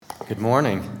Good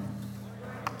morning.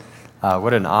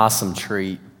 What an awesome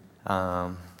treat.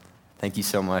 Thank you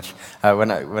so much.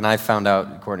 When I found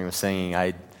out Courtney was singing,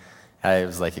 I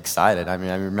was like excited. I mean,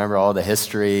 I remember all the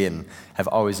history and have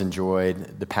always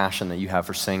enjoyed the passion that you have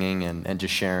for singing and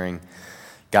just sharing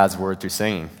God's word through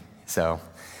singing. So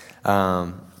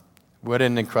what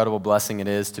an incredible blessing it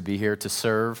is to be here to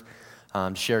serve,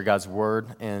 to share God's word,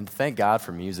 and thank God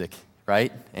for music,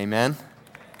 right? Amen?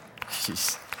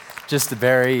 Just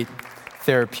very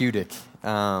therapeutic.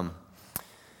 I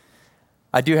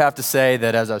do have to say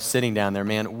that as I was sitting down there,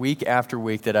 man, week after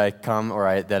week that I come,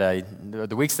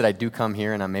 the weeks that I do come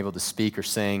here and I'm able to speak or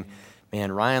sing,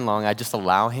 man, Ryan Long, I just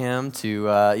allow him to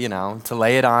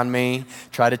lay it on me,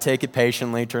 try to take it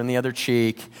patiently, turn the other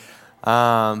cheek.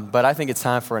 But I think it's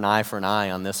time for an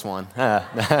eye on this one.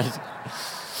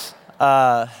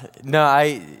 I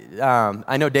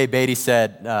know Dave Beatty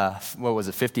said,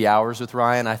 50 hours with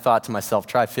Ryan? I thought to myself,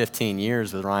 try 15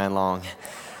 years with Ryan Long.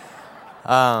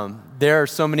 There are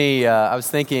so many, I was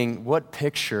thinking, what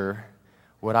picture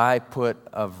would I put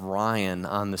of Ryan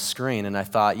on the screen? And I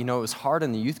thought, it was hard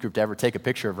in the youth group to ever take a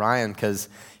picture of Ryan because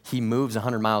he moves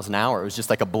 100 miles an hour. It was just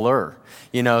like a blur,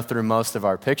 through most of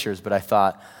our pictures. But I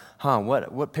thought,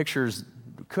 what pictures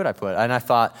could I put? And I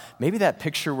thought, maybe that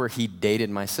picture where he dated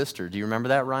my sister. Do you remember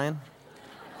that, Ryan?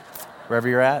 Wherever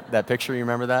you're at, that picture, you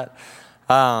remember that?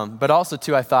 But also,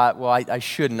 too, I thought, well, I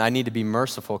shouldn't. I need to be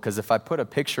merciful, because if I put a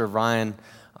picture of Ryan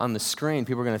on the screen,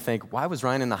 people are going to think, why was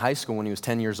Ryan in the high school when he was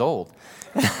 10 years old?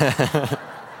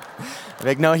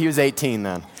 Like, no, he was 18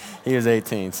 then. He was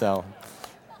 18, so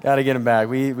got to get him back.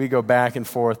 We go back and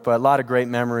forth, but a lot of great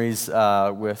memories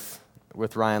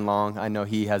with Ryan Long. I know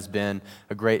he has been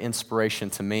a great inspiration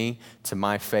to me, to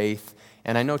my faith,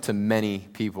 and I know to many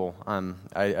people.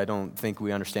 I don't think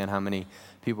we understand how many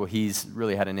people he's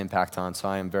really had an impact on, so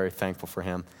I am very thankful for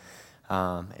him.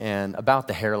 And about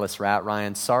the hairless rat,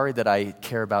 Ryan, sorry that I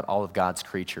care about all of God's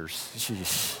creatures.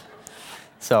 Jeez.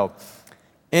 So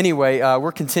anyway,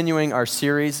 we're continuing our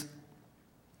series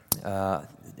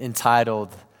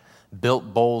entitled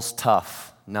Built Bowls Tough.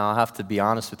 Now, I'll have to be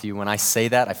honest with you. When I say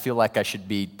that, I feel like I should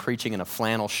be preaching in a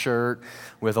flannel shirt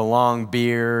with a long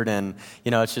beard and,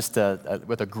 it's just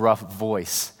with a gruff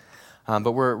voice.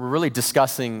 But we're really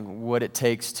discussing what it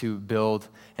takes to build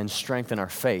and strengthen our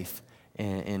faith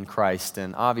in Christ.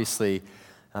 And obviously,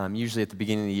 usually at the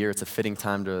beginning of the year,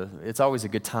 it's always a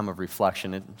good time of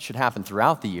reflection. It should happen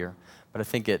throughout the year, but I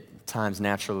think at times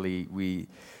naturally we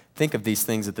think of these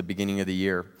things at the beginning of the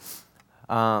year.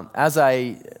 As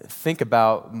I think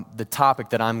about the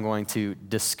topic that I'm going to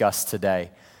discuss today,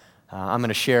 I'm going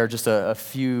to share just a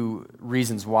few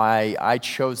reasons why I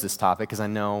chose this topic, because I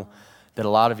know that a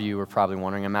lot of you are probably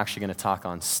wondering. I'm actually going to talk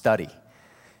on study.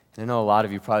 And I know a lot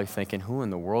of you are probably thinking, who in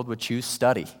the world would choose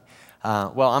study?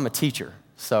 Well, I'm a teacher,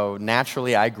 so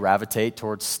naturally I gravitate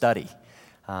towards study.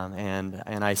 And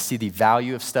I see the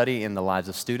value of study in the lives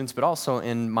of students, but also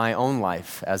in my own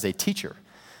life as a teacher.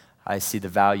 I see the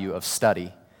value of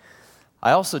study.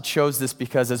 I also chose this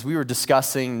because as we were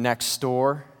discussing next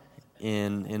door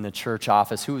in the church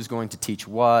office, who was going to teach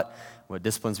what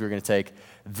disciplines we were going to take,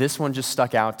 this one just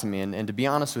stuck out to me. And to be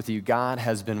honest with you, God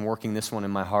has been working this one in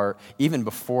my heart even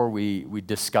before we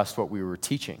discussed what we were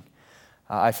teaching.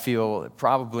 I feel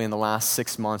probably in the last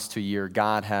 6 months to a year,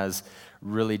 God has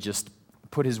really just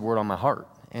put his word on my heart.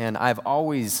 And I've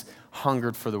always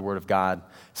hungered for the word of God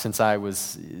since I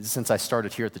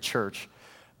started here at the church,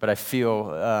 but I feel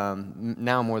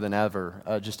now more than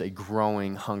ever just a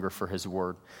growing hunger for his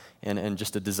word and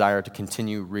just a desire to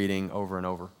continue reading over and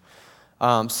over.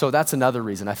 So that's another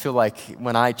reason. I feel like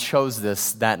when I chose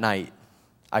this that night,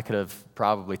 I could have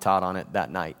probably taught on it that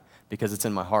night because it's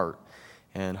in my heart,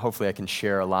 and hopefully I can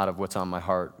share a lot of what's on my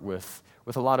heart with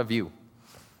a lot of you.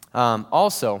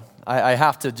 Also, I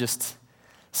have to just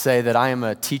say that I am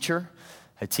a teacher.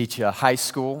 I teach high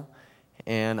school,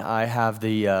 and I have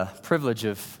the privilege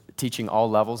of teaching all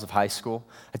levels of high school.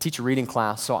 I teach a reading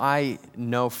class, so I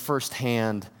know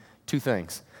firsthand two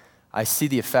things. I see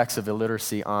the effects of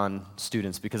illiteracy on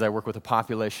students because I work with a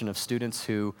population of students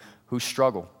who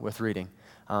struggle with reading.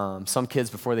 Some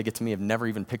kids, before they get to me, have never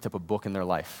even picked up a book in their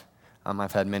life.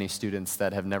 I've had many students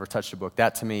that have never touched a book.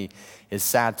 That, to me, is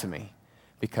sad to me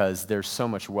because there's so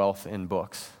much wealth in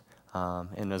books,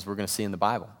 and as we're going to see in the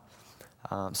Bible.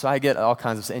 So I get all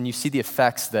kinds of, and you see the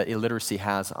effects that illiteracy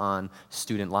has on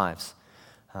student lives.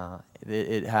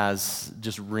 It has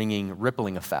just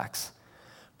rippling effects.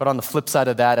 But on the flip side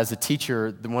of that, as a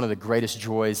teacher, one of the greatest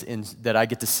joys that I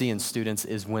get to see in students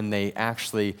is when they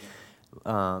actually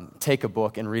take a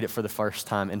book and read it for the first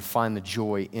time and find the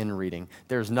joy in reading.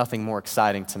 There's nothing more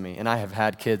exciting to me. And I have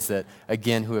had kids that,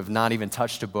 again, who have not even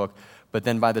touched a book, but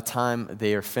then by the time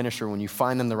they are finished or when you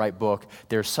find them the right book,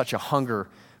 there's such a hunger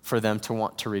for them to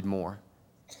want to read more.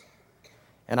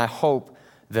 And I hope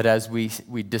that as we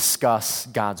discuss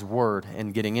God's word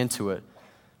and getting into it,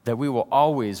 that we will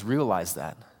always realize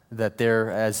that there,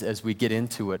 as we get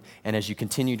into it and as you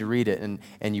continue to read it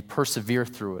and you persevere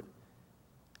through it,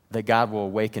 that God will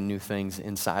awaken new things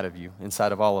inside of you,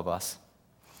 inside of all of us.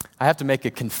 I have to make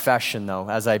a confession, though,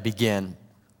 as I begin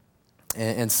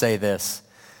and say this,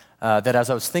 that as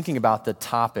I was thinking about the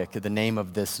topic, the name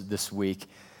of this week,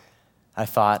 I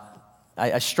thought,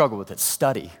 I struggle with it,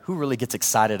 study. Who really gets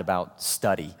excited about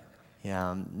study?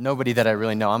 Nobody that I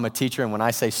really know. I'm a teacher, and when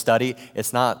I say study,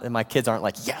 it's not, my kids aren't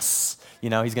like, yes, he's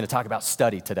going to talk about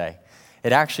study today.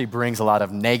 It actually brings a lot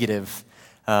of negative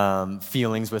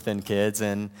feelings within kids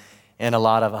and a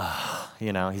lot of,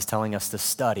 he's telling us to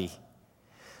study.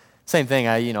 Same thing,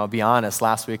 I'll be honest,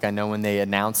 last week I know when they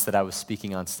announced that I was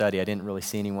speaking on study, I didn't really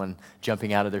see anyone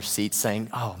jumping out of their seats saying,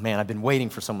 oh man, I've been waiting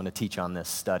for someone to teach on this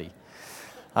study.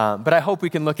 But I hope we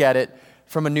can look at it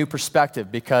from a new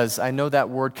perspective because I know that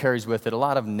word carries with it a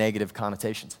lot of negative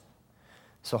connotations.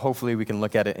 So hopefully we can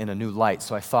look at it in a new light.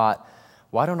 So I thought,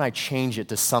 why don't I change it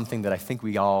to something that I think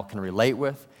we all can relate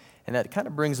with and that kind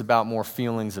of brings about more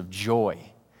feelings of joy.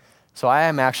 So I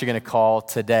am actually going to call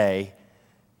today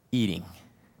eating.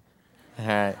 All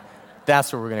right,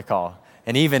 that's what we're going to call.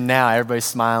 And even now, everybody's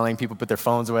smiling. People put their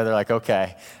phones away. They're like,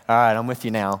 okay, all right, I'm with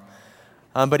you now.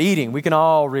 But eating, we can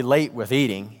all relate with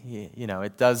eating.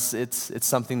 It's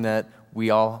something that we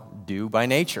all do by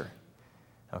nature.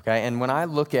 Okay, and when I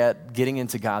look at getting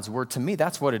into God's word, to me,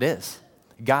 that's what it is.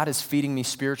 God is feeding me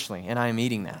spiritually, and I am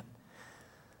eating that.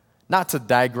 Not to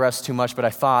digress too much, but I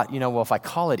thought, if I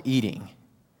call it eating,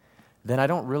 then I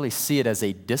don't really see it as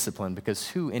a discipline because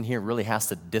who in here really has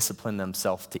to discipline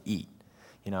themselves to eat?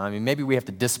 Maybe we have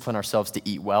to discipline ourselves to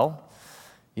eat well,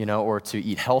 or to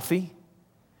eat healthy.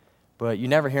 But you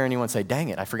never hear anyone say, dang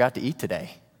it, I forgot to eat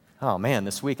today. Oh man,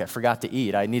 this week I forgot to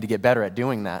eat. I need to get better at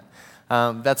doing that.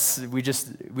 We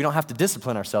don't have to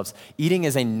discipline ourselves. Eating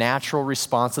is a natural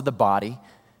response of the body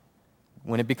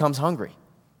when it becomes hungry.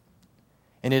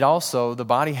 And the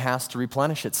body has to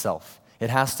replenish itself. It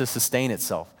has to sustain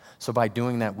itself. So by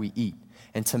doing that, we eat.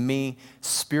 And to me,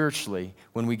 spiritually,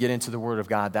 when we get into the Word of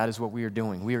God, that is what we are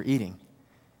doing. We are eating.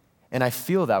 And I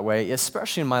feel that way,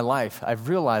 especially in my life. I've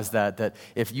realized that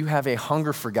if you have a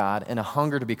hunger for God and a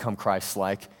hunger to become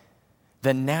Christ-like,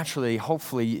 then naturally,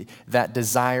 hopefully, that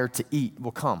desire to eat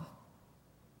will come.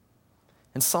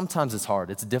 And sometimes it's hard,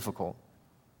 it's difficult.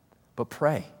 But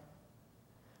pray.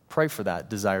 Pray for that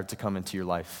desire to come into your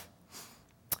life.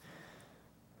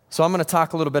 So I'm going to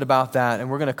talk a little bit about that,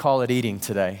 and we're going to call it eating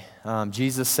today.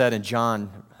 Jesus said in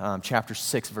John chapter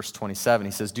 6, verse 27,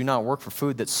 he says, do not work for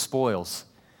food that spoils,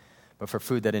 but for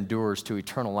food that endures to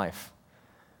eternal life.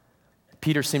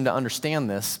 Peter seemed to understand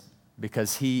this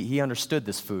because he understood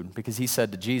this food, because he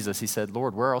said to Jesus, he said,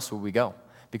 Lord, where else will we go?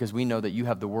 Because we know that you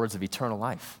have the words of eternal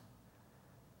life.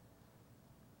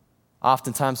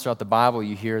 Oftentimes throughout the Bible,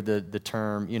 you hear the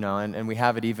term, and we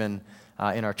have it even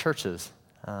in our churches,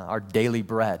 our daily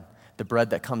bread, the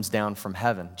bread that comes down from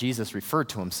heaven. Jesus referred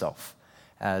to himself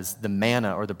as the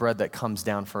manna or the bread that comes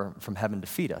down from heaven to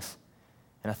feed us.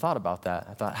 And I thought about that.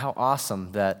 I thought how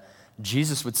awesome that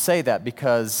Jesus would say that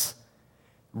because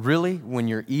really when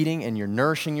you're eating and you're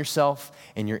nourishing yourself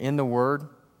and you're in the Word,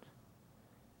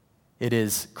 it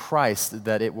is Christ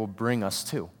that it will bring us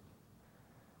to.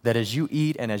 That as you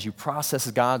eat and as you process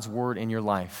God's Word in your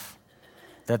life,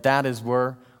 that is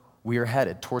where we are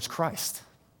headed, towards Christ.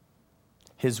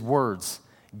 His words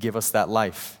give us that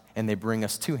life, and they bring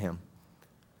us to Him.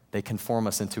 They conform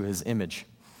us into His image.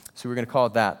 So we're going to call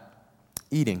it that,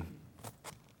 eating.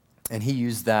 And he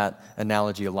used that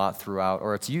analogy a lot throughout,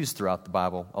 or it's used throughout the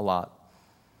Bible a lot.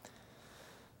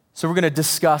 So we're going to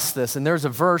discuss this, and there's a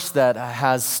verse that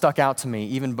has stuck out to me,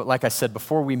 even like I said,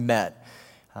 before we met,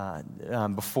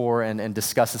 before and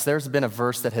discussed this. There's been a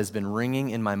verse that has been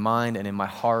ringing in my mind and in my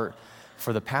heart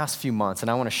for the past few months,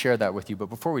 and I want to share that with you. But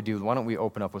before we do, why don't we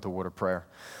open up with a word of prayer?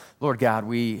 Lord God,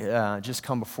 we just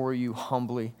come before you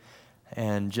humbly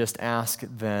and just ask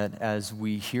that as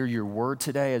we hear your word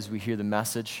today, as we hear the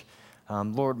message,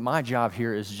 Lord, my job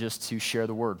here is just to share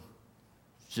the word,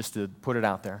 just to put it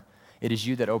out there. It is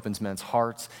you that opens men's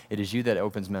hearts. It is you that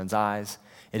opens men's eyes.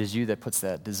 It is you that puts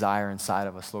that desire inside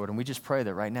of us, Lord. And we just pray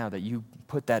that right now that you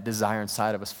put that desire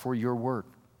inside of us for your word,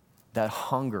 that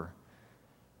hunger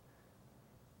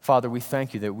Father, we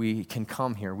thank you that we can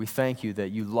come here. We thank you that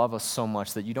you love us so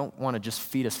much that you don't want to just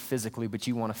feed us physically, but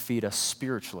you want to feed us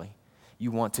spiritually. You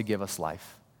want to give us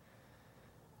life.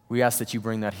 We ask that you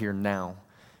bring that here now.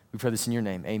 We pray this in your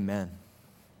name. Amen.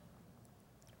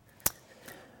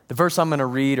 The verse I'm going to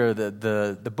read, or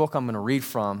the book I'm going to read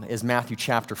from, is Matthew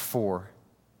chapter 4.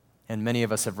 And many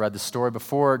of us have read the story.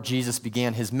 Before Jesus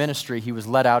began his ministry, he was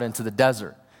led out into the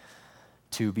desert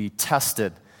to be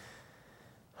tested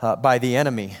by the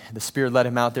enemy. The Spirit led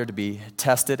him out there to be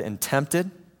tested and tempted.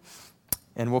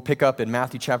 And we'll pick up in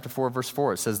Matthew chapter 4, verse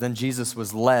 4. It says, "Then Jesus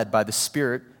was led by the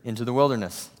Spirit into the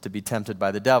wilderness to be tempted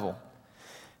by the devil.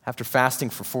 After fasting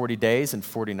for 40 days and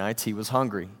 40 nights, he was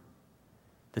hungry.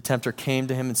 The tempter came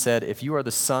to him and said, 'If you are the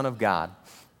Son of God,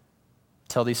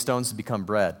 tell these stones to become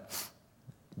bread.'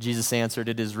 Jesus answered,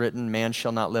 'It is written, man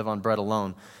shall not live on bread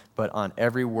alone, but on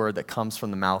every word that comes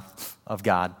from the mouth of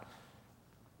God.'"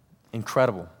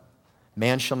 Incredible.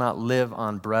 Man shall not live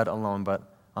on bread alone, but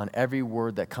on every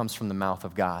word that comes from the mouth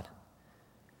of God.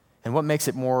 And what makes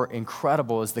it more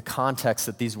incredible is the context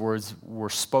that these words were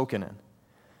spoken in.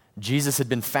 Jesus had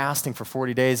been fasting for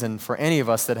 40 days, and for any of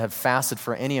us that have fasted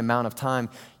for any amount of time,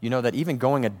 you know that even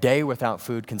going a day without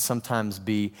food can sometimes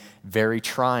be very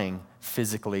trying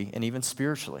physically and even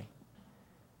spiritually.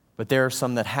 But there are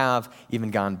some that have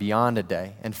even gone beyond a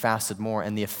day and fasted more,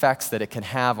 and the effects that it can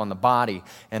have on the body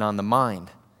and on the mind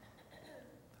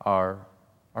are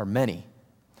many.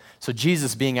 So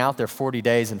Jesus, being out there 40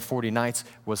 days and 40 nights,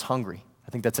 was hungry.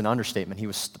 I think that's an understatement. He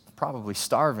was probably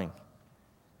starving.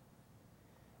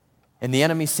 And the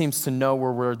enemy seems to know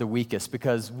where we're the weakest,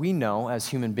 because we know as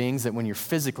human beings that when you're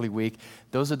physically weak,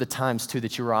 those are the times too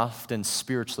that you're often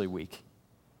spiritually weak.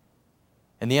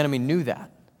 And the enemy knew that.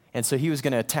 And so he was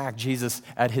going to attack Jesus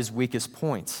at his weakest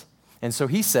points. And so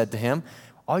he said to him,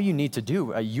 all you need to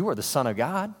do, you are the Son of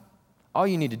God. All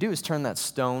you need to do is turn that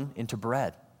stone into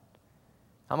bread.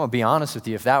 I'm going to be honest with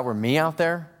you. If that were me out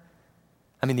there,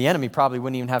 the enemy probably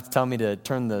wouldn't even have to tell me to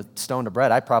turn the stone to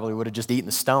bread. I probably would have just eaten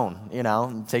the stone,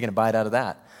 and taken a bite out of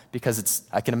that, because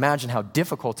I can imagine how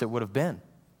difficult it would have been.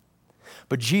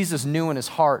 But Jesus knew in his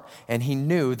heart, and he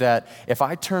knew that if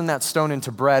I turn that stone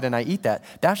into bread and I eat that,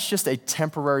 that's just a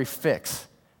temporary fix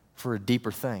for a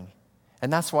deeper thing.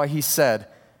 And that's why he said,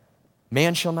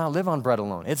 man shall not live on bread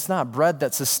alone. It's not bread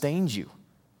that sustains you.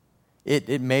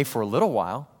 It may for a little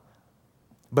while,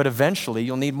 but eventually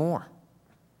you'll need more.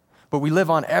 But we live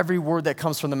on every word that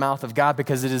comes from the mouth of God,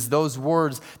 because it is those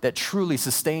words that truly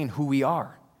sustain who we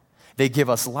are. They give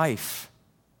us life.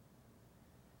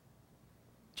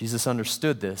 Jesus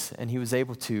understood this, and he was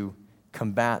able to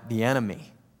combat the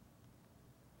enemy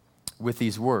with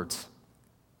these words.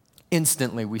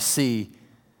 Instantly, we see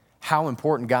how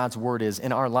important God's word is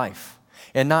in our life.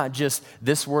 And not just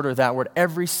this word or that word.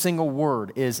 Every single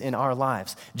word is in our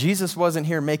lives. Jesus wasn't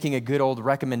here making a good old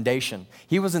recommendation.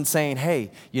 He wasn't saying, hey,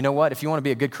 you know what? If you want to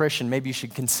be a good Christian, maybe you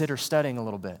should consider studying a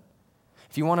little bit.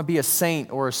 If you want to be a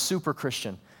saint or a super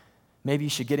Christian, maybe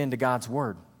you should get into God's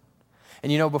word.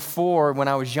 And before, when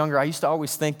I was younger, I used to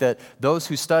always think that those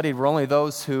who studied were only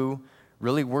those who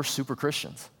really were super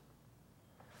Christians.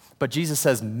 But Jesus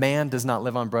says, man does not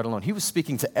live on bread alone. He was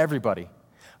speaking to everybody.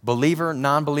 Believer,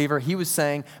 non-believer, he was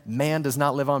saying, man does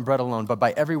not live on bread alone, but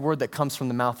by every word that comes from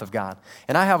the mouth of God.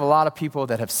 And I have a lot of people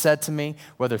that have said to me,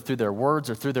 whether through their words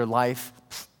or through their life,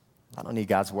 I don't need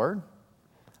God's word.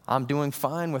 I'm doing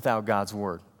fine without God's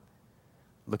word.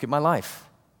 Look at my life.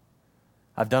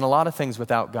 I've done a lot of things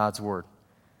without God's word.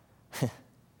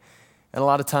 And a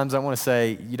lot of times I want to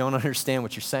say, you don't understand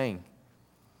what you're saying.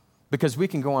 Because we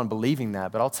can go on believing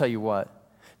that, but I'll tell you what,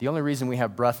 the only reason we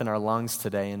have breath in our lungs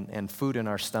today and food in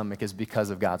our stomach is because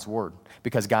of God's word.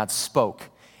 Because God spoke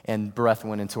and breath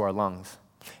went into our lungs.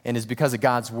 And it's because of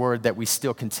God's word that we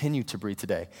still continue to breathe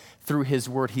today. Through his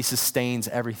word, he sustains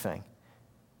everything.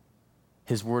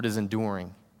 His word is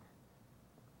enduring.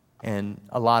 And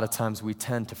a lot of times we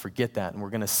tend to forget that. And we're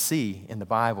going to see in the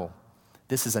Bible,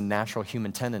 this is a natural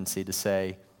human tendency to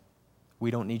say,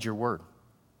 we don't need your word.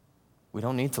 We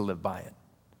don't need to live by it.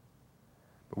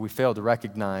 But we fail to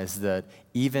recognize that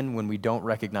even when we don't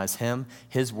recognize him,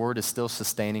 his word is still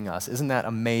sustaining us. Isn't that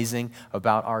amazing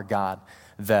about our God?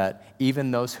 That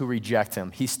even those who reject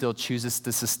him, he still chooses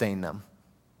to sustain them.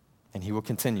 And he will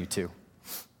continue to.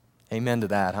 Amen to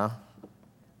that, huh?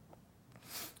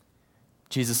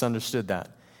 Jesus understood that.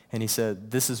 And he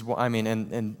said, this is why,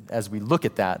 and as we look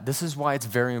at that, this is why it's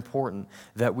very important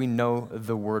that we know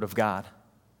the word of God.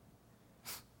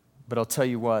 But I'll tell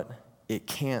you what, it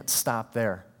can't stop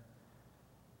there.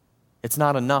 It's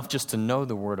not enough just to know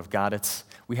the word of God.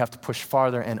 We have to push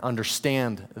farther and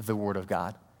understand the word of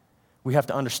God. We have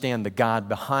to understand the God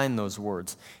behind those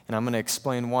words. And I'm going to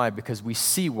explain why, because we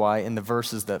see why in the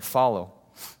verses that follow.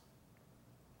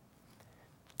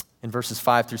 In verses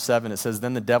 5 through 7, it says,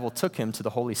 "Then the devil took him to the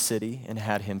holy city and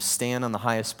had him stand on the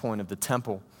highest point of the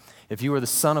temple. 'If you are the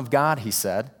Son of God,' he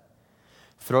said,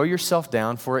 'throw yourself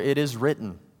down, for it is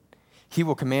written, He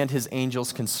will command His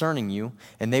angels concerning you,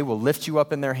 and they will lift you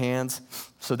up in their hands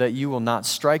so that you will not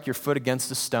strike your foot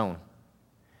against a stone.'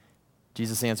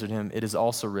 Jesus answered him, 'It is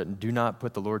also written, do not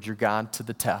put the Lord your God to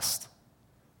the test.'"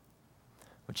 I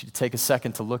want you to take a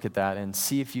second to look at that and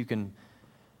see if you can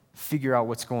figure out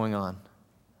what's going on.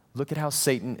 Look at how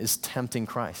Satan is tempting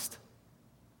Christ.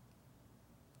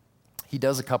 He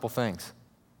does a couple things.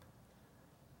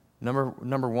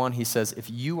 Number one, he says, "If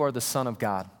you are the Son of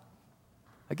God."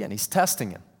 Again, he's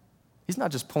testing him. He's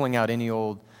not just pulling out any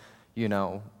old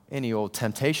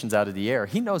temptations out of the air.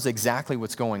 He knows exactly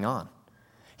what's going on.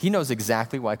 He knows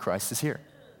exactly why Christ is here.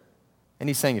 And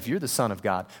he's saying, if you're the Son of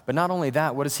God. But not only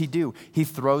that, what does he do? He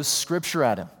throws Scripture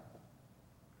at him.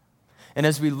 And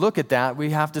as we look at that,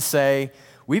 we have to say,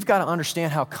 we've got to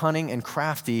understand how cunning and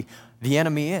crafty the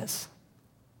enemy is.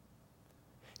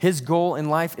 His goal in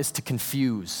life is to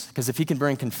confuse, because if he can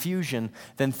bring confusion,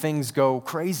 then things go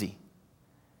crazy.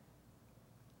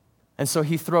 And so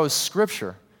he throws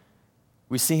Scripture.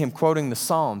 We see him quoting the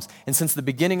Psalms. And since the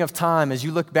beginning of time, as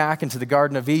you look back into the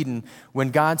Garden of Eden, when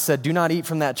God said, "Do not eat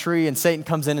from that tree," and Satan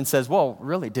comes in and says, "Well,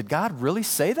 really, did God really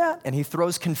say that?" And he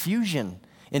throws confusion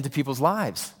into people's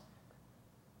lives.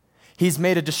 He's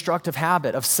made a destructive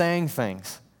habit of saying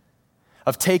things,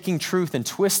 of taking truth and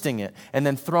twisting it, and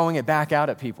then throwing it back out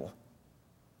at people.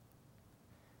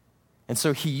 And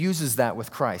so he uses that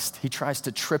with Christ. He tries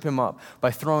to trip him up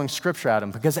by throwing Scripture at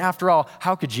him, because after all,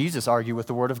 how could Jesus argue with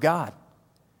the Word of God?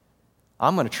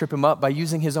 I'm going to trip him up by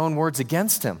using his own words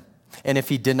against him. And if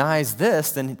he denies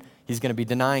this, then he's going to be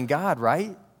denying God,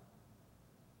 right?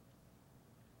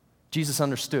 Jesus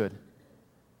understood.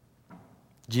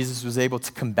 Jesus was able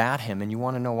to combat him, and you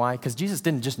want to know why? Because Jesus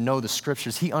didn't just know the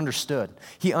Scriptures, he understood.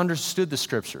 He understood the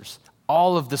Scriptures,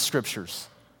 all of the Scriptures.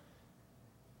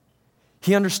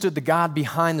 He understood the God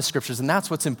behind the Scriptures, and that's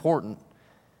what's important.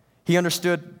 He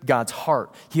understood God's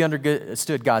heart. He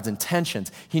understood God's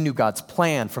intentions. He knew God's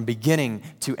plan from beginning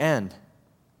to end.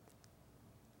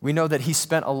 We know that he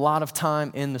spent a lot of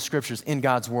time in the Scriptures, in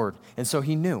God's Word, and so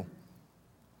he knew.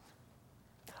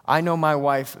 I know my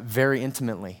wife very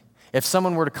intimately. If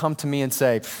someone were to come to me and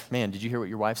say, "Man, did you hear what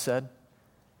your wife said?"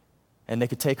 And they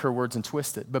could take her words and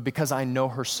twist it. But because I know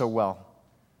her so well,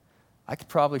 I could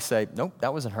probably say, "Nope,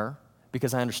 that wasn't her,"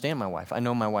 because I understand my wife. I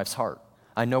know my wife's heart.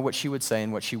 I know what she would say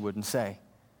and what she wouldn't say.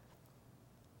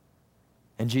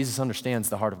 And Jesus understands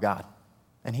the heart of God.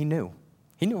 And he knew.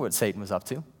 He knew what Satan was up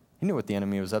to. He knew what the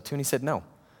enemy was up to. And he said, "No,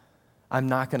 I'm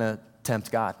not going to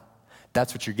tempt God.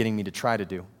 That's what you're getting me to try to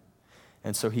do."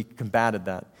 And so he combated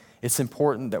that. It's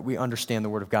important that we understand the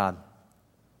Word of God.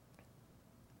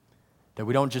 That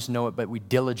we don't just know it, but we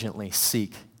diligently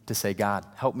seek to say, "God,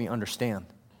 help me understand."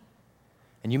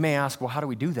 And you may ask, well, how do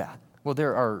we do that? Well,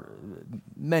 there are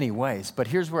many ways, but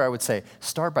here's where I would say,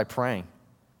 start by praying.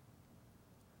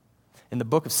 In the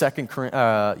book of 1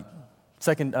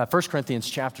 Corinthians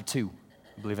chapter 2,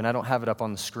 I believe, and I don't have it up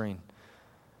on the screen,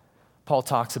 Paul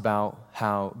talks about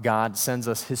how God sends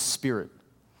us his Spirit,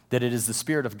 that it is the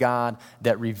Spirit of God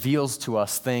that reveals to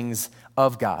us things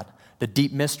of God, the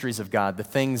deep mysteries of God, the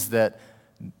things that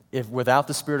if without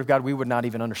the Spirit of God, we would not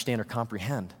even understand or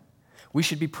comprehend. We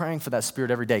should be praying for that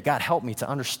Spirit every day. God, help me to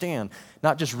understand,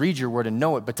 not just read your word and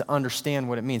know it, but to understand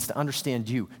what it means, to understand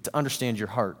you, to understand your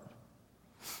heart.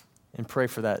 And pray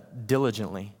for that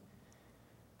diligently.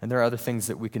 And there are other things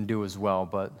that we can do as well,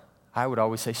 but I would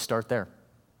always say start there.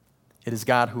 It is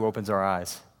God who opens our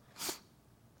eyes.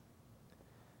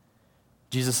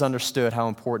 Jesus understood how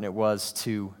important it was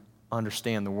to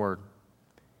understand the word.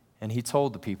 And he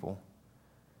told the people,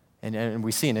 and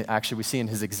we see in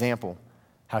his example,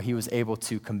 how he was able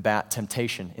to combat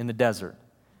temptation in the desert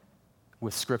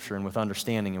with Scripture and with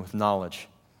understanding and with knowledge.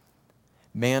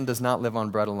 Man does not live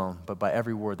on bread alone, but by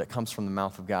every word that comes from the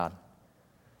mouth of God.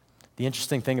 The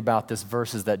interesting thing about this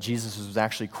verse is that Jesus was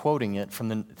actually quoting it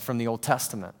from the Old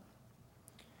Testament.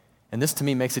 And this to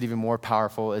me makes it even more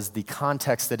powerful as the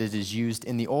context that it is used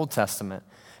in the Old Testament.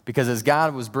 Because as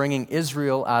God was bringing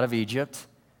Israel out of Egypt,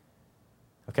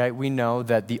 okay, we know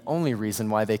that the only reason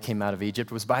why they came out of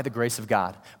Egypt was by the grace of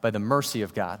God, by the mercy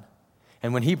of God.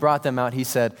 And when he brought them out, he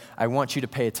said, "I want you to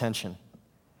pay attention.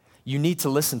 You need to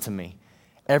listen to me.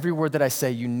 Every word that I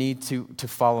say, you need to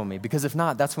follow me. Because if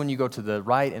not, that's when you go to the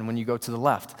right and when you go to the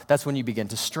left. That's when you begin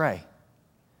to stray.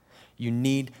 You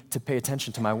need to pay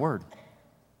attention to my word."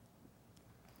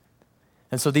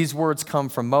 And so these words come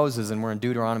from Moses, and we're in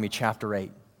Deuteronomy chapter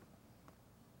 8.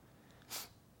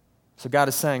 So God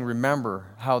is saying, remember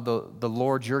how the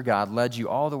Lord your God led you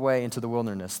all the way into the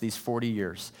wilderness these 40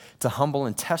 years to humble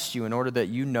and test you in order that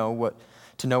you know what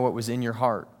was in your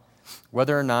heart,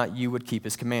 whether or not you would keep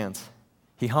his commands.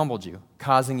 He humbled you,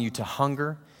 causing you to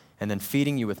hunger and then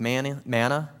feeding you with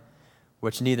manna,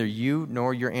 which neither you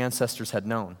nor your ancestors had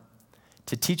known,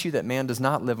 to teach you that man does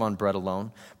not live on bread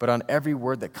alone, but on every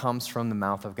word that comes from the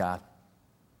mouth of God.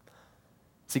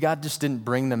 See, God just didn't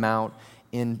bring them out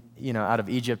out of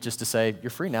Egypt just to say, you're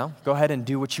free now. Go ahead and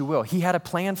do what you will. He had a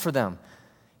plan for them.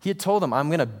 He had told them, I'm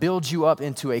going to build you up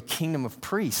into a kingdom of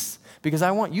priests because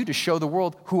I want you to show the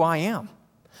world who I am.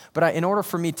 But in order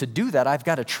for me to do that, I've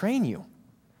got to train you.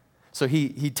 So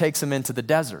he takes them into the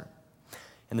desert.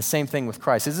 And the same thing with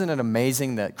Christ. Isn't it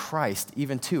amazing that Christ,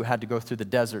 even too, had to go through the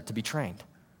desert to be trained?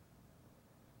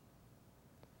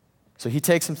 So he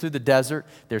takes them through the desert.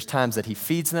 There's times that he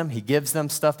feeds them. He gives them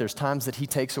stuff. There's times that he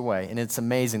takes away. And it's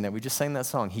amazing that we just sang that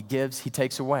song. He gives, he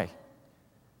takes away.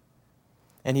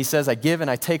 And he says, I give and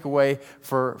I take away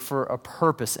for a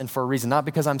purpose and for a reason. Not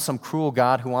because I'm some cruel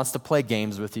God who wants to play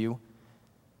games with you,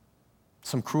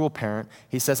 some cruel parent.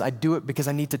 He says, I do it because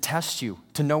I need to test you,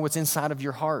 to know what's inside of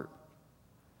your heart.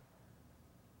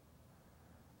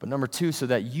 But number two, so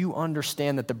that you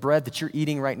understand that the bread that you're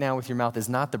eating right now with your mouth is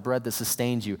not the bread that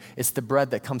sustains you. It's the bread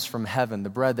that comes from heaven,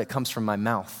 the bread that comes from my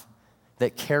mouth,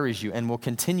 that carries you and will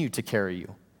continue to carry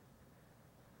you.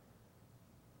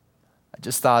 I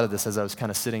just thought of this as I was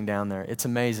kind of sitting down there. It's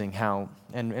amazing how,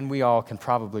 and we all can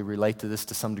probably relate to this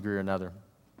to some degree or another.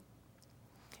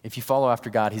 If you follow after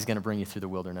God, he's going to bring you through the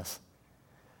wilderness.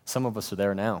 Some of us are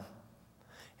there now.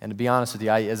 And to be honest with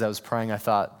you, as I was praying, I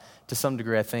thought, to some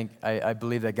degree, I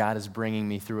believe that God is bringing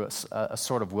me through a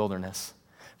sort of wilderness.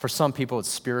 For some people, it's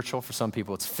spiritual. For some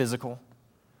people, it's physical.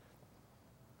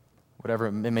 Whatever,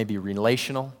 it may be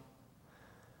relational.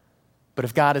 But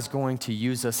if God is going to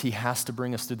use us, he has to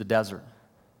bring us through the desert.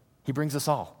 He brings us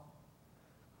all.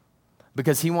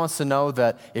 Because he wants to know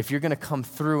that if you're going to come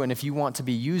through and if you want to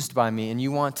be used by me and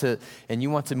you want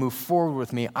to move forward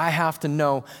with me, I have to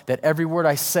know that every word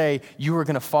I say, you are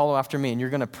going to follow after me and you're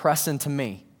going to press into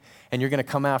me and you're going to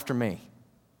come after me.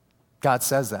 God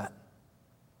says that.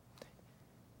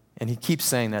 And he keeps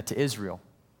saying that to Israel.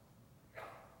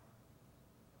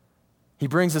 He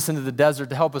brings us into the desert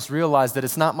to help us realize that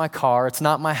it's not my car, it's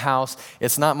not my house,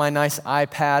 it's not my nice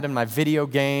iPad and my video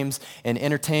games and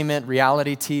entertainment,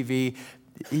 reality TV.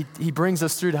 He brings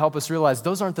us through to help us realize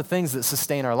those aren't the things that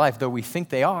sustain our life, though we think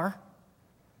they are.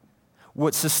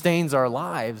 What sustains our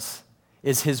lives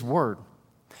is his word.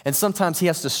 And sometimes he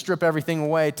has to strip everything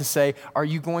away to say, are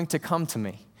you going to come to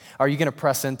me? Are you going to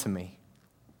press into me?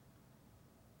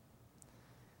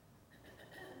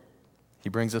 He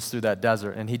brings us through that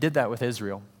desert, and he did that with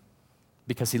Israel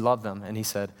because he loved them, and he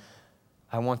said,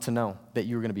 I want to know that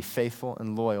you're going to be faithful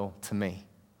and loyal to me,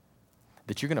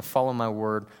 that you're going to follow my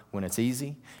word when it's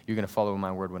easy, you're going to follow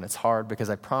my word when it's hard,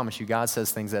 because I promise you, God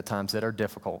says things at times that are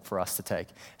difficult for us to take.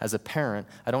 As a parent,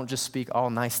 I don't just speak all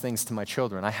nice things to my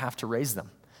children. I have to raise them.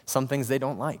 Some things they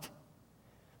don't like.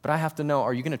 But I have to know,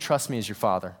 are you going to trust me as your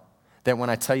father? That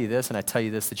when I tell you this and I tell you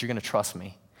this, that you're going to trust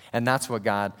me. And that's what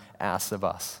God asks of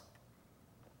us.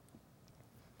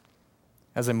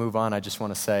 As I move on, I just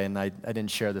want to say, and I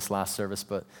didn't share this last service,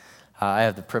 but I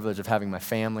have the privilege of having my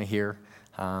family here,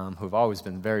 who've always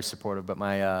been very supportive, but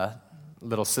my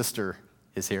little sister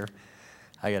is here.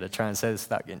 I got to try and say this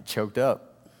without getting choked up.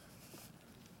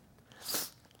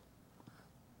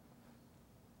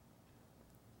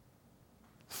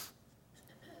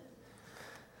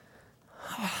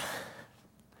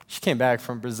 She came back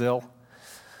from Brazil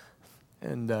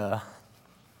and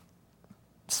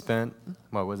spent,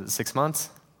 6 months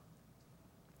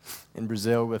in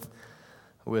Brazil with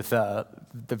the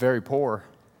very poor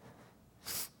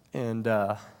and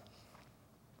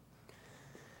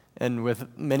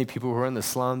with many people who are in the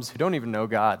slums who don't even know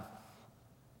God.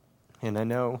 And I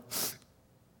know,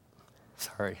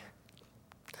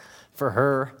 for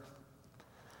her,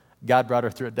 God brought her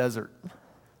through a desert.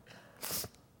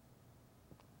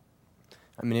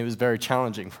 I mean, it was very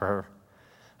challenging for her.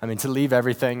 I mean, to leave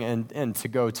everything and to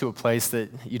go to a place that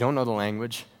you don't know the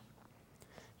language,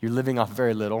 you're living off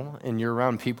very little, and you're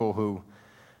around people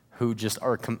who just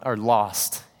are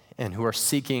lost and who are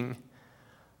seeking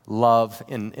love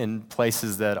in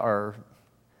places that are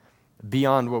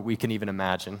beyond what we can even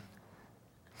imagine.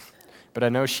 But I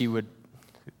know she would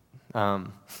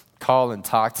call and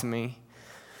talk to me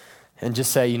and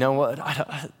just say, you know what,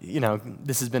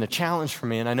 this has been a challenge for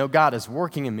me, and I know God is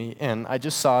working in me, and I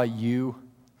just saw you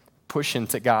push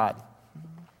into God.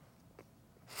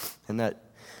 And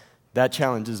that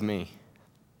challenges me.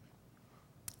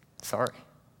 Sorry.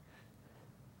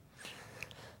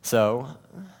 So,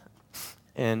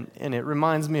 and it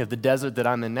reminds me of the desert that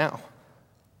I'm in now.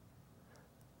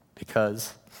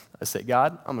 Because I say,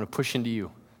 God, I'm going to push into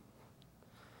you.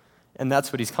 And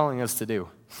that's what he's calling us to do.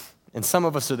 And some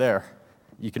of us are there.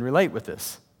 You can relate with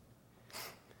this.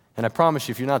 And I promise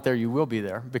you, if you're not there, you will be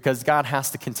there. Because God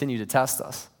has to continue to test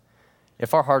us.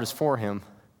 If our heart is for him,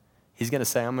 he's going to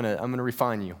say, I'm going to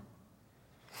refine you.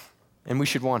 And we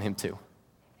should want him to.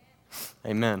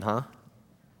 Amen, huh?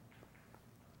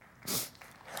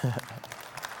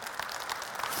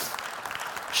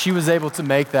 She was able to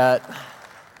make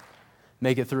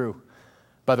it through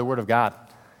by the word of God,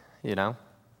 you know?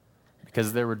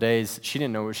 Because there were days she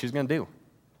didn't know what she was going to do.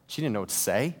 She didn't know what to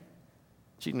say.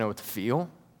 She didn't know what to feel.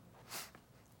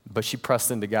 But she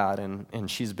pressed into God, and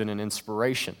she's been an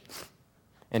inspiration.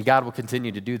 And God will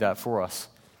continue to do that for us.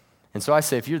 And so I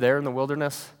say, if you're there in the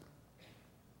wilderness,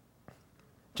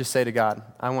 just say to God,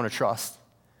 I want to trust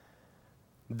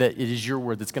that it is your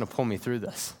word that's going to pull me through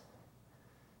this.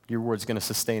 Your word's going to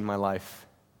sustain my life.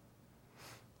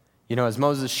 You know, as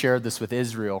Moses shared this with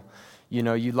Israel, you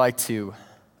know, you'd like to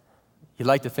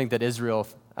think that Israel,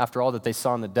 after all that they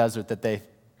saw in the desert, that they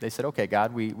said, okay,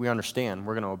 God, we understand,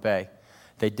 we're going to obey.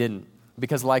 They didn't,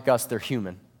 because like us, they're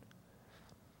human.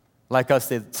 Like us,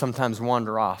 they sometimes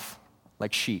wander off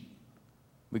like sheep.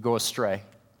 We go astray.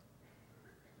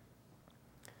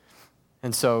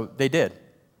 And so they did.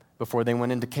 Before they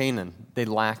went into Canaan, they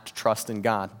lacked trust in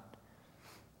God.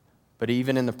 But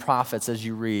even in the prophets, as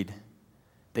you read,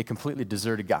 they completely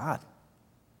deserted God.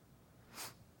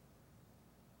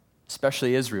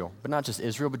 Especially Israel, but not just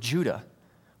Israel, but Judah.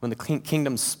 When the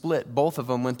kingdom split, both of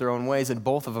them went their own ways, and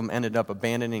both of them ended up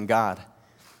abandoning God.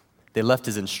 They left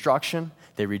his instruction,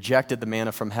 they rejected the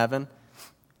manna from heaven,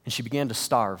 and she began to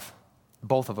starve.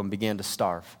 Both of them began to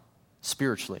starve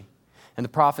spiritually. And the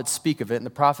prophets speak of it, and the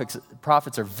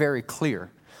prophets are very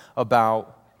clear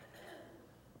about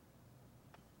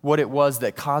what it was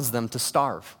that caused them to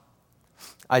starve.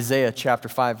 Isaiah chapter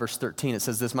 5, verse 13, it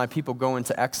says this, my people go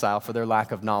into exile for their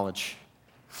lack of knowledge.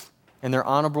 And their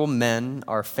honorable men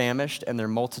are famished, and their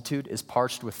multitude is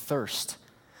parched with thirst.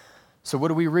 So what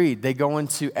do we read? They go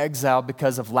into exile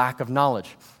because of lack of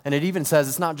knowledge. And it even says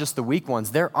it's not just the weak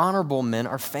ones. Their honorable men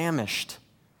are famished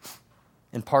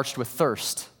and parched with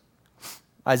thirst.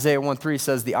 Isaiah 1:3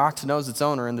 says, the ox knows its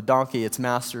owner, and the donkey its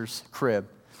master's crib.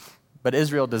 But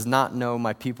Israel does not know, and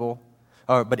my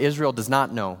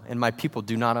people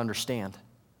do not understand.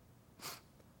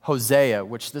 Hosea,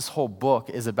 which this whole book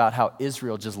is about how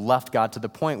Israel just left God to the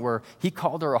point where he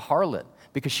called her a harlot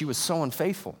because she was so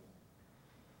unfaithful,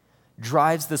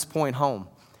 drives this point home.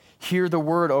 Hear the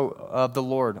word of the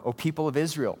Lord, O people of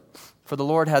Israel, for the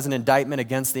Lord has an indictment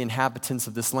against the inhabitants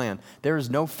of this land. There is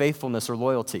no faithfulness or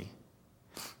loyalty,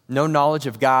 no knowledge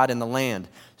of God in the land.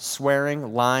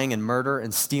 Swearing, lying, and murder,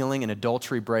 and stealing, and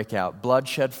adultery break out.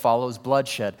 Bloodshed follows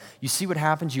bloodshed. You see what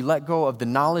happens? You let go of the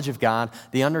knowledge of God,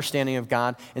 the understanding of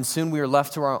God, and soon we are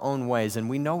left to our own ways, and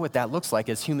we know what that looks like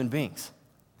as human beings.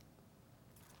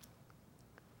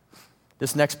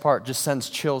 This next part just sends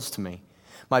chills to me.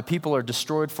 My people are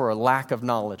destroyed for a lack of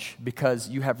knowledge because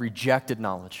you have rejected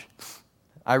knowledge.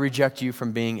 I reject you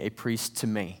from being a priest to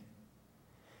me.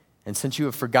 And since you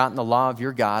have forgotten the law of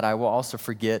your God, I will also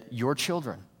forget your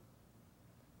children.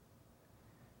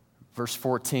 Verse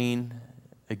 14,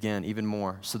 again, even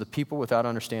more. So the people without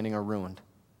understanding are ruined.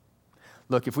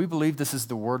 Look, if we believe this is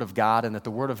the word of God and that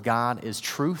the word of God is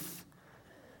truth,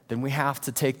 then we have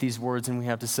to take these words and we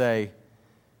have to say,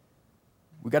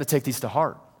 we got to take these to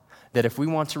heart. That if we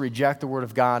want to reject the word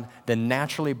of God, then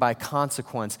naturally by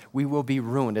consequence, we will be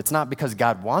ruined. It's not because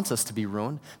God wants us to be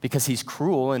ruined, because he's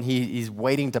cruel and he's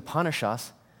waiting to punish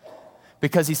us.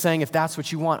 Because he's saying, if that's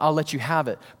what you want, I'll let you have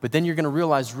it. But then you're going to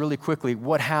realize really quickly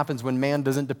what happens when man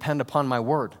doesn't depend upon my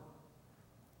word.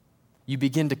 You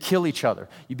begin to kill each other.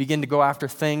 You begin to go after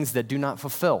things that do not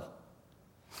fulfill.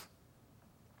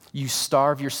 You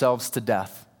starve yourselves to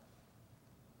death.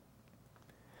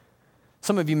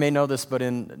 Some of you may know this, but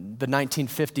in the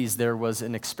 1950s, there was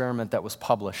an experiment that was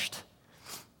published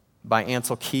by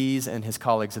Ansel Keys and his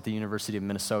colleagues at the University of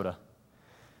Minnesota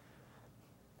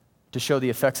to show the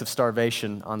effects of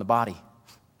starvation on the body.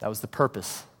 That was the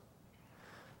purpose.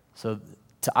 So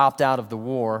to opt out of the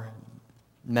war,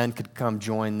 men could come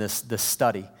join this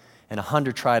study. And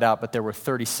 100 tried out, but there were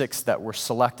 36 that were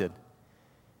selected.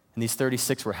 And these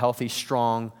 36 were healthy,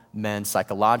 strong men,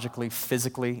 psychologically,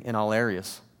 physically, in all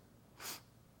areas.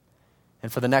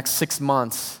 And for the next 6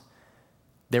 months,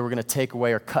 they were going to take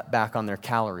away or cut back on their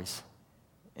calories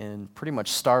and pretty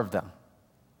much starve them.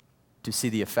 to see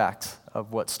the effects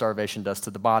of what starvation does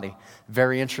to the body.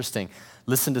 Very interesting.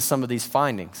 Listen to some of these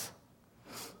findings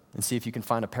and see if you can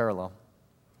find a parallel.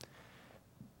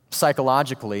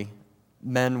 Psychologically,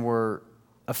 men were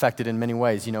affected in many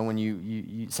ways. You know, when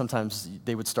you sometimes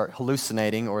they would start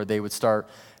hallucinating, or they would start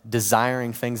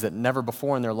desiring things that never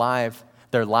before in their lives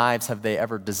have they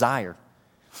ever desired.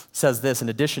 It says this: in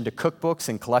addition to cookbooks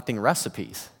and collecting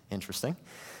recipes, interesting,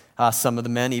 some of the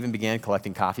men even began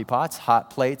collecting coffee pots, hot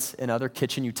plates, and other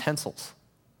kitchen utensils.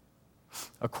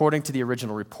 According to the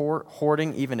original report,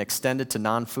 hoarding even extended to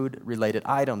non-food related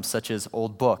items such as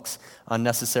old books,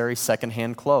 unnecessary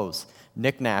secondhand clothes,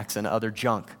 knickknacks, and other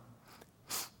junk.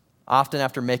 Often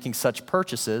after making such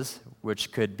purchases,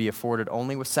 which could be afforded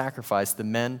only with sacrifice, the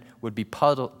men would be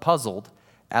puzzled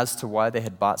as to why they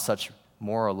had bought such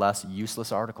more or less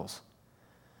useless articles.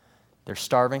 They're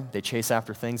starving, they chase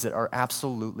after things that are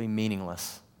absolutely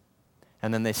meaningless.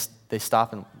 And then they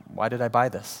stop and, why did I buy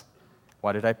this?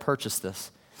 Why did I purchase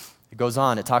this? It goes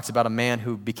on. It talks about a man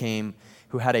who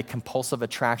had a compulsive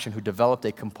attraction, who developed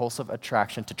a compulsive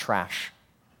attraction to trash,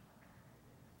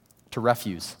 to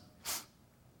refuse.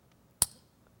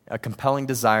 A compelling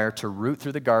desire to root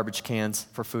through the garbage cans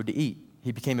for food to eat.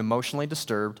 He became emotionally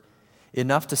disturbed,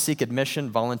 enough to seek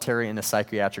admission voluntary in a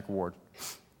psychiatric ward.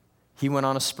 He went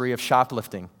on a spree of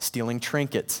shoplifting, stealing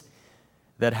trinkets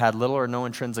that had little or no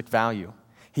intrinsic value.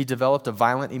 He developed a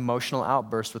violent emotional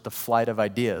outburst with the flight of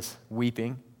ideas,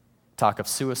 weeping, talk of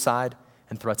suicide,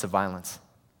 and threats of violence.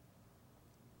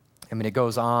 I mean, it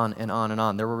goes on and on and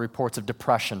on. There were reports of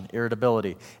depression,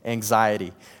 irritability,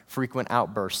 anxiety, frequent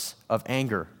outbursts of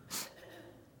anger.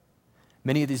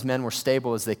 Many of these men were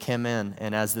stable as they came in,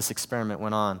 and as this experiment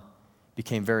went on,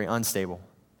 became very unstable,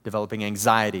 developing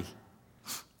anxiety.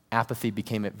 Apathy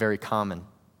became very common.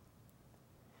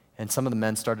 And some of the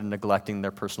men started neglecting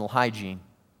their personal hygiene.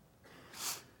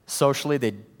 Socially,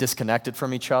 they disconnected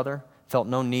from each other, felt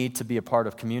no need to be a part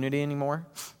of community anymore.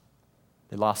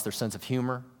 They lost their sense of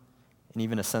humor and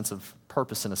even a sense of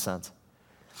purpose in a sense.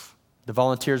 The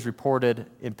volunteers reported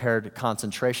impaired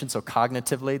concentration, so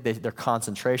cognitively, their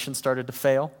concentration started to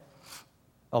fail.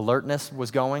 Alertness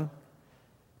was going.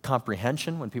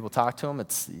 Comprehension, when people talked to them,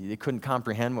 they couldn't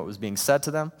comprehend what was being said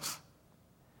to them.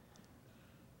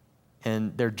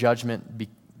 And their judgment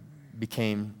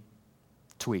became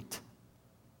tweaked.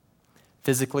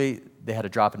 Physically, they had a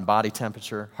drop in body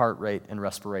temperature, heart rate, and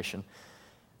respiration.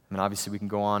 I mean, obviously, we can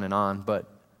go on,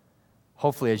 but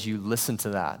hopefully as you listen to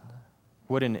that,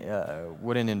 what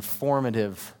an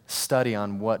informative study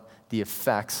on what the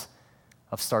effects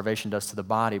of starvation does to the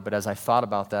body. But as I thought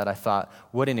about that, I thought,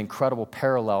 what an incredible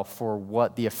parallel for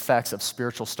what the effects of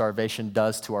spiritual starvation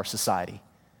does to our society,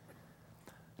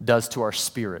 does to our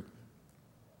spirit.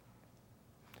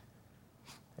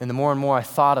 And the more and more I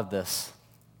thought of this,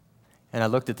 and I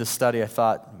looked at this study, I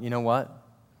thought, you know what?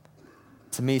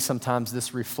 To me, sometimes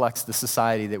this reflects the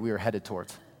society that we are headed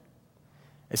towards.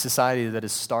 A society that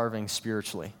is starving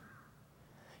spiritually.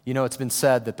 You know, it's been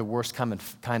said that the worst kind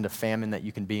of famine that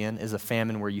you can be in is a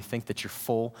famine where you think that you're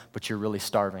full, but you're really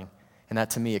starving. And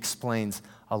that, to me, explains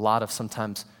a lot of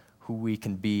sometimes who we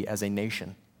can be as a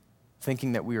nation.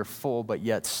 Thinking that we are full, but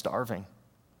yet starving.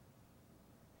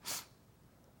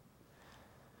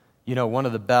 You know, one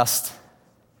of the best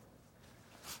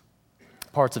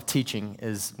parts of teaching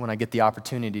is when I get the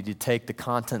opportunity to take the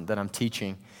content that I'm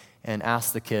teaching and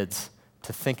ask the kids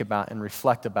to think about and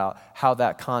reflect about how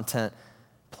that content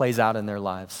plays out in their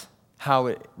lives, how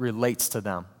it relates to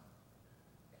them.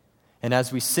 And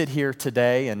as we sit here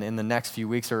today and in the next few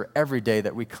weeks or every day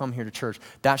that we come here to church,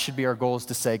 that should be our goal, is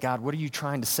to say, God, what are you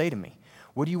trying to say to me?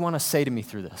 What do you want to say to me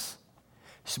through this?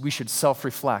 So we should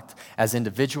self-reflect as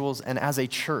individuals and as a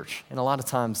church. And a lot of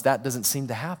times that doesn't seem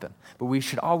to happen. But we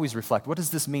should always reflect, what does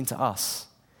this mean to us?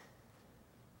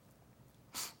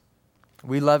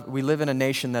 We live in a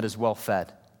nation that is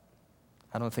well-fed.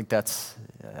 I don't think that's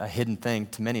a hidden thing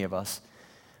to many of us.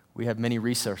 We have many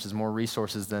resources, more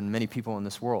resources than many people in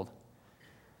this world.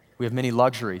 We have many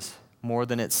luxuries, more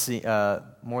than it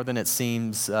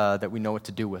seems that we know what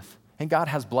to do with. And God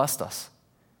has blessed us.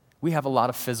 We have a lot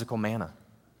of physical manna.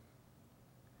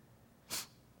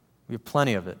 We have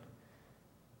plenty of it.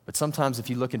 But sometimes if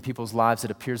you look in people's lives,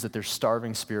 it appears that they're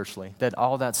starving spiritually, that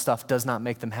all that stuff does not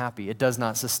make them happy. It does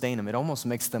not sustain them. It almost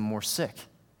makes them more sick.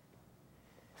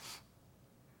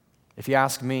 If you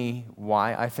ask me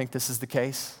why I think this is the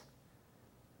case,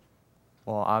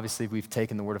 well, obviously we've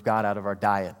taken the Word of God out of our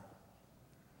diet.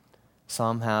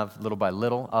 Some have little by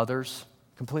little, others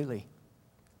completely.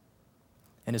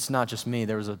 And it's not just me.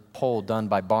 There was a poll done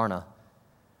by Barna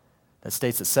that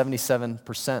states that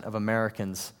 77% of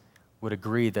Americans would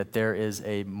agree that there is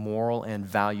a moral and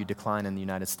value decline in the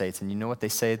United States. And you know what they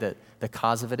say that the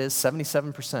cause of it is?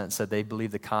 77% said they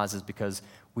believe the cause is because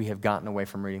we have gotten away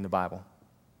from reading the Bible.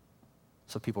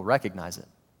 So people recognize it.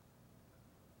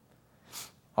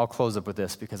 I'll close up with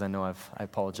this because I know I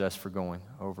apologize for going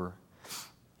over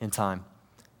in time.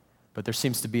 But there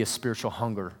seems to be a spiritual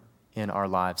hunger in our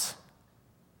lives.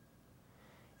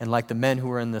 And like the men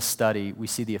who are in this study, we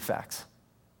see the effects.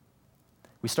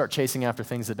 We start chasing after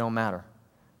things that don't matter.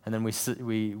 And then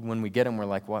when we get them, we're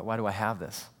like, why do I have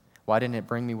this? Why didn't it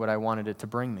bring me what I wanted it to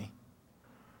bring me?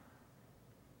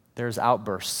 There's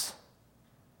outbursts.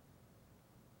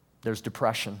 There's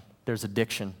depression. There's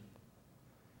addiction.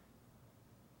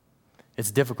 It's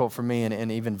difficult for me,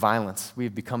 and even violence.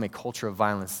 We've become a culture of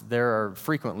violence. There are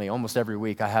frequently, almost every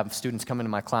week, I have students come into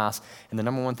my class, and the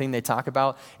number one thing they talk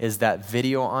about is that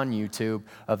video on YouTube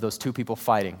of those two people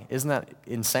fighting. Isn't that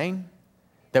insane?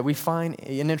 That we find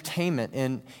entertainment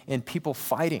in people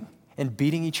fighting and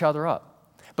beating each other up.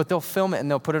 But they'll film it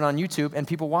and they'll put it on YouTube and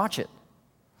people watch it.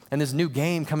 And this new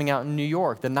game coming out in New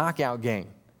York, the knockout game,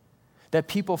 that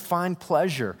people find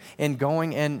pleasure in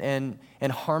going and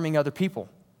harming other people.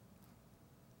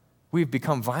 We've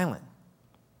become violent.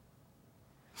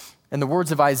 In the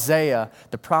words of Isaiah,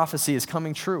 the prophecy is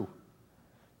coming true.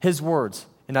 His words,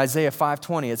 in Isaiah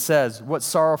 5:20, it says, "What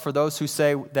sorrow for those who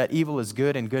say that evil is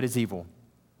good and good is evil.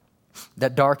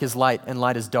 That dark is light and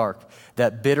light is dark.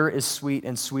 That bitter is sweet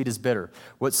and sweet is bitter.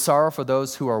 What sorrow for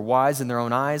those who are wise in their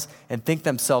own eyes and think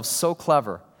themselves so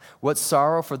clever. What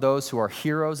sorrow for those who are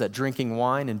heroes at drinking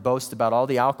wine and boast about all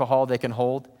the alcohol they can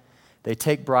hold. They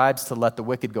take bribes to let the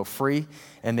wicked go free,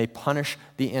 and they punish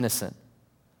the innocent."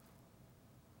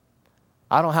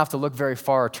 I don't have to look very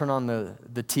far or turn on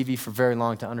the TV for very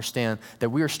long to understand that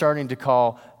we are starting to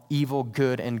call evil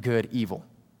good and good evil.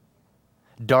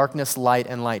 Darkness, light,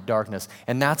 and light, darkness.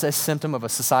 And that's a symptom of a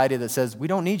society that says, we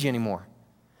don't need you anymore.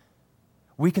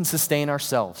 We can sustain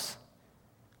ourselves.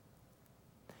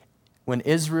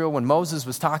 When Moses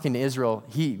was talking to Israel,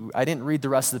 I didn't read the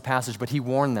rest of the passage, but he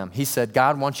warned them. He said,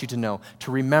 God wants you to know,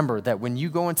 to remember that when you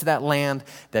go into that land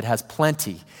that has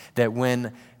plenty, that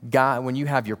when you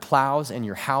have your plows and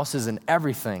your houses and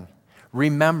everything,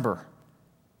 remember,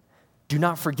 do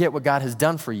not forget what God has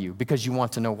done for you, because you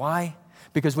want to know why.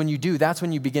 Because when you do, that's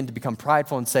when you begin to become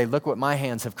prideful and say, look what my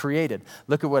hands have created.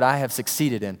 Look at what I have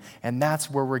succeeded in. And that's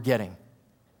where we're getting.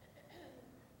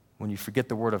 When you forget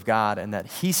the word of God and that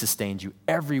he sustains you,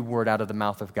 every word out of the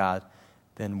mouth of God,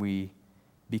 then we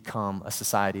become a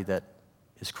society that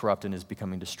is corrupt and is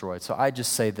becoming destroyed. So I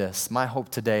just say this, my hope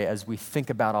today as we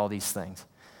think about all these things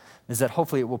is that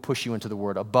hopefully it will push you into the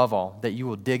word. Above all, that you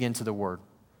will dig into the word.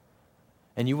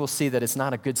 And you will see that it's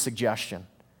not a good suggestion.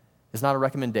 It's not a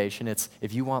recommendation. It's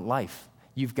if you want life,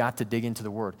 you've got to dig into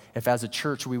the word. If as a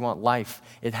church we want life,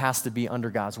 it has to be under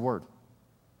God's word.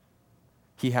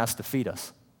 He has to feed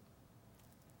us.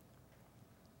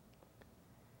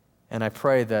 And I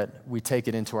pray that we take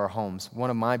it into our homes. One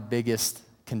of my biggest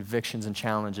convictions and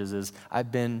challenges is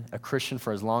I've been a Christian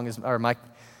for as long as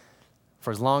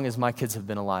my kids have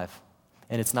been alive.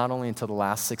 And it's not only until the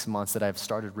last 6 months that I've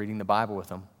started reading the Bible with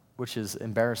them, which is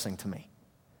embarrassing to me.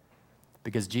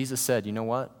 Because Jesus said, you know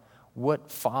what?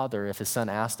 What father, if his son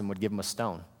asked him, would give him a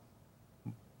stone?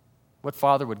 What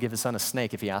father would give his son a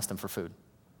snake if he asked him for food?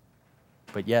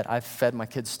 But yet I've fed my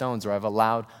kids stones, or I've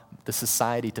allowed the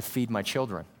society to feed my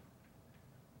children.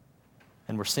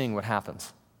 And we're seeing what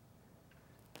happens.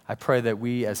 I pray that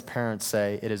we as parents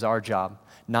say it is our job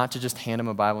not to just hand them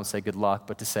a Bible and say good luck,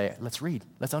 but to say, let's read,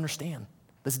 let's understand.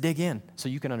 Let's dig in so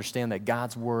you can understand that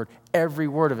God's word, every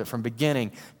word of it from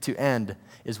beginning to end,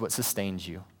 is what sustains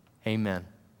you. Amen.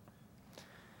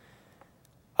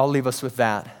 I'll leave us with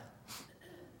that.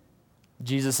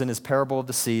 Jesus in his parable of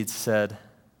the seeds said,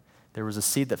 there was a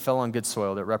seed that fell on good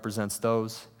soil that represents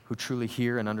those who truly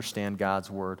hear and understand God's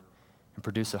word and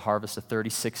produce a harvest of 30,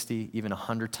 60, even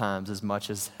 100 times as much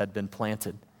as had been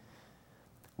planted.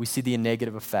 We see the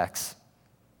negative effects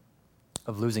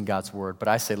of losing God's word. But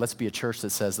I say, let's be a church that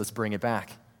says, let's bring it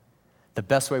back. The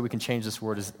best way we can change this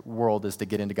world is to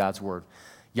get into God's word.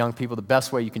 Young people, the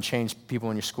best way you can change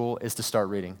people in your school is to start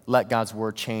reading. Let God's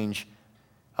word change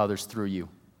others through you.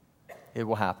 It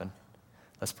will happen.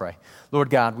 Let's pray. Lord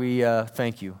God, we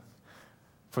thank you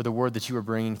for the word that you are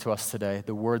bringing to us today,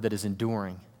 the word that is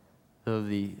enduring. Though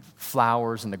the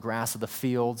flowers and the grass of the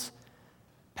fields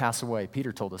pass away,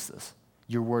 Peter told us this,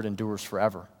 your word endures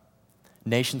forever.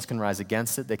 Nations can rise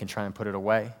against it. They can try and put it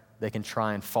away. They can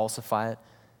try and falsify it.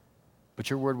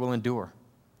 But your word will endure.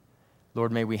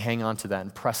 Lord, may we hang on to that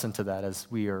and press into that as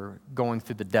we are going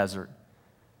through the desert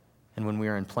and when we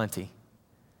are in plenty.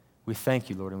 We thank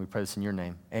you, Lord, and we pray this in your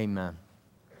name. Amen.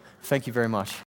 Thank you very much.